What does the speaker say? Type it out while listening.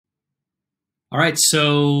All right,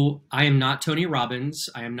 so I am not Tony Robbins.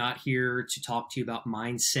 I am not here to talk to you about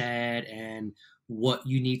mindset and what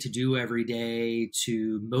you need to do every day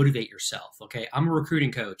to motivate yourself. Okay, I'm a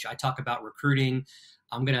recruiting coach. I talk about recruiting.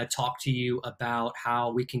 I'm going to talk to you about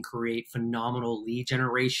how we can create phenomenal lead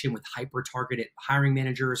generation with hyper targeted hiring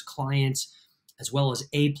managers, clients, as well as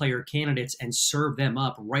A player candidates and serve them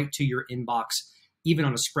up right to your inbox, even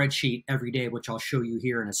on a spreadsheet every day, which I'll show you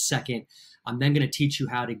here in a second. I'm then going to teach you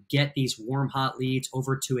how to get these warm, hot leads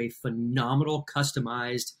over to a phenomenal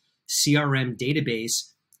customized CRM database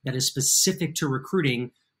that is specific to recruiting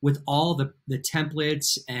with all the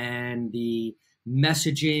templates and the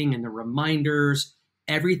messaging and the reminders,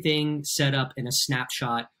 everything set up in a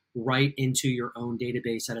snapshot right into your own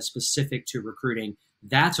database that is specific to recruiting.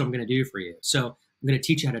 That's what I'm going to do for you. So I'm going to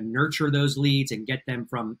teach you how to nurture those leads and get them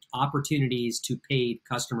from opportunities to paid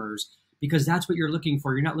customers, because that's what you're looking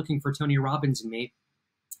for. You're not looking for Tony Robbins and me.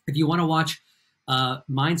 If you want to watch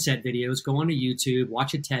mindset videos, go onto YouTube,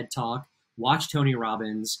 watch a TED Talk, watch Tony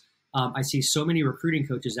Robbins. I see so many recruiting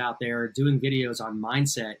coaches out there doing videos on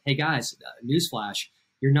mindset. Hey guys, newsflash,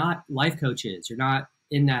 you're not life coaches. You're not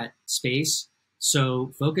in that space.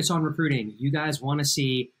 So focus on recruiting. You guys want to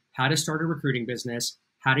see how to start a recruiting business,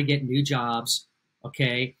 how to get new jobs,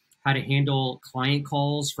 okay? How to handle client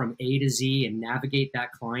calls from A to Z and navigate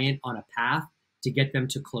that client on a path to get them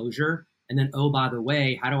to closure. And then, oh, by the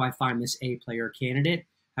way, how do I find this A player candidate?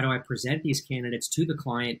 How do I present these candidates to the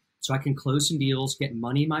client so I can close some deals, get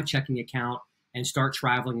money in my checking account, and start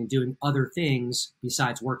traveling and doing other things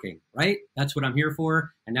besides working, right? That's what I'm here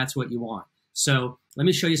for, and that's what you want. So let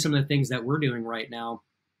me show you some of the things that we're doing right now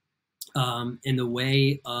in the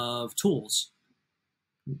way of tools.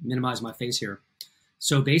 Minimize my face here.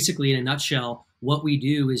 So basically, in a nutshell, what we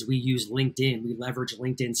do is we use LinkedIn. We leverage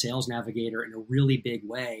LinkedIn Sales Navigator in a really big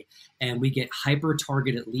way, and we get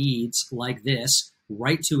hyper-targeted leads like this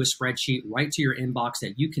right to a spreadsheet, right to your inbox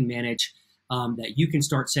that you can manage, that you can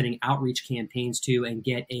start sending outreach campaigns to and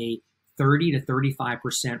get a 30 to 35%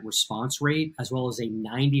 response rate, as well as a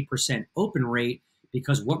 90% open rate,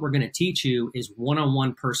 because what we're going to teach you is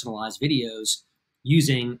one-on-one personalized videos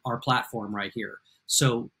using our platform right here.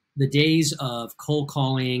 So the days of cold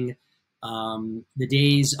calling, the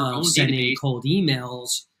days of sending cold emails,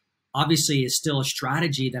 obviously is still a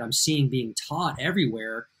strategy that I'm seeing being taught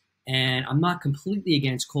everywhere. And I'm not completely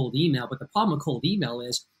against cold email, but the problem with cold email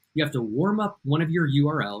is you have to warm up one of your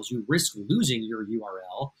URLs. You risk losing your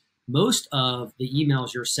URL. Most of the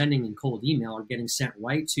emails you're sending in cold email are getting sent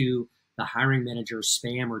right to the hiring manager's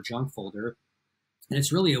spam or junk folder. And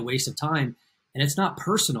it's really a waste of time. And it's not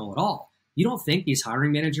personal at all. You don't think these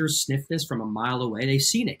hiring managers sniff this from a mile away? They've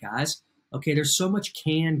seen it, guys. Okay, there's so much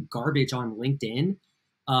canned garbage on LinkedIn.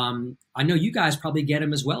 I know you guys probably get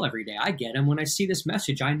them as well every day. I get them. When I see this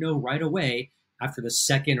message, I know right away after the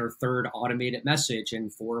second or third automated message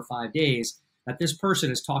in 4 or 5 days that this person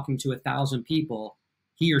is talking to 1,000 people.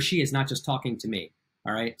 He or she is not just talking to me.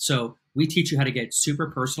 All right. So we teach you how to get super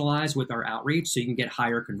personalized with our outreach so you can get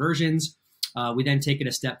higher conversions. We then take it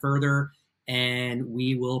a step further, and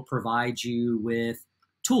we will provide you with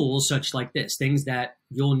tools such like this, things that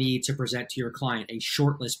you'll need to present to your client, a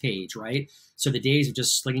shortlist page, right? So the days of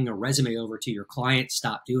just slinging a resume over to your client,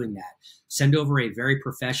 stop doing that. Send over a very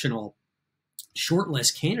professional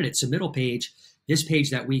shortlist candidate submittal page. This page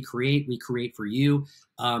that we create for you,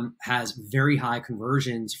 has very high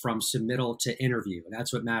conversions from submittal to interview. And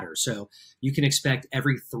that's what matters. So you can expect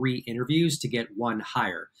every 3 interviews to get 1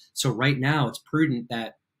 hire. So right now it's prudent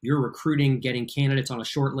that you're recruiting, getting candidates on a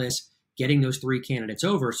short list, getting those 3 candidates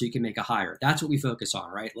over so you can make a hire. That's what we focus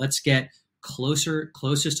on, right? Let's get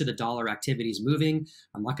closest to the dollar activities moving.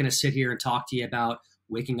 I'm not going to sit here and talk to you about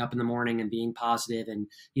waking up in the morning and being positive and,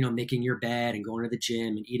 making your bed and going to the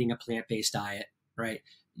gym and eating a plant-based diet, right?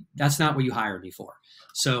 That's not what you hired me for.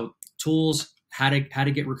 So tools, how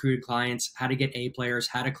to get recruited clients, how to get A players,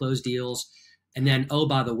 how to close deals. And then, oh,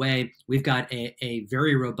 by the way, we've got a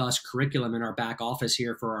very robust curriculum in our back office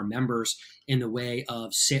here for our members in the way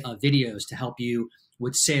of videos to help you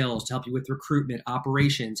with sales, to help you with recruitment,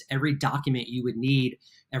 operations. Every document you would need,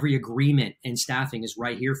 every agreement and staffing is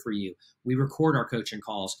right here for you. We record our coaching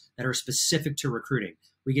calls that are specific to recruiting.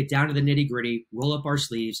 We get down to the nitty gritty, roll up our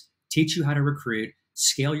sleeves, teach you how to recruit,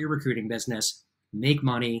 scale your recruiting business, make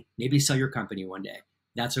money, maybe sell your company one day.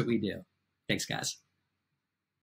 That's what we do. Thanks, guys.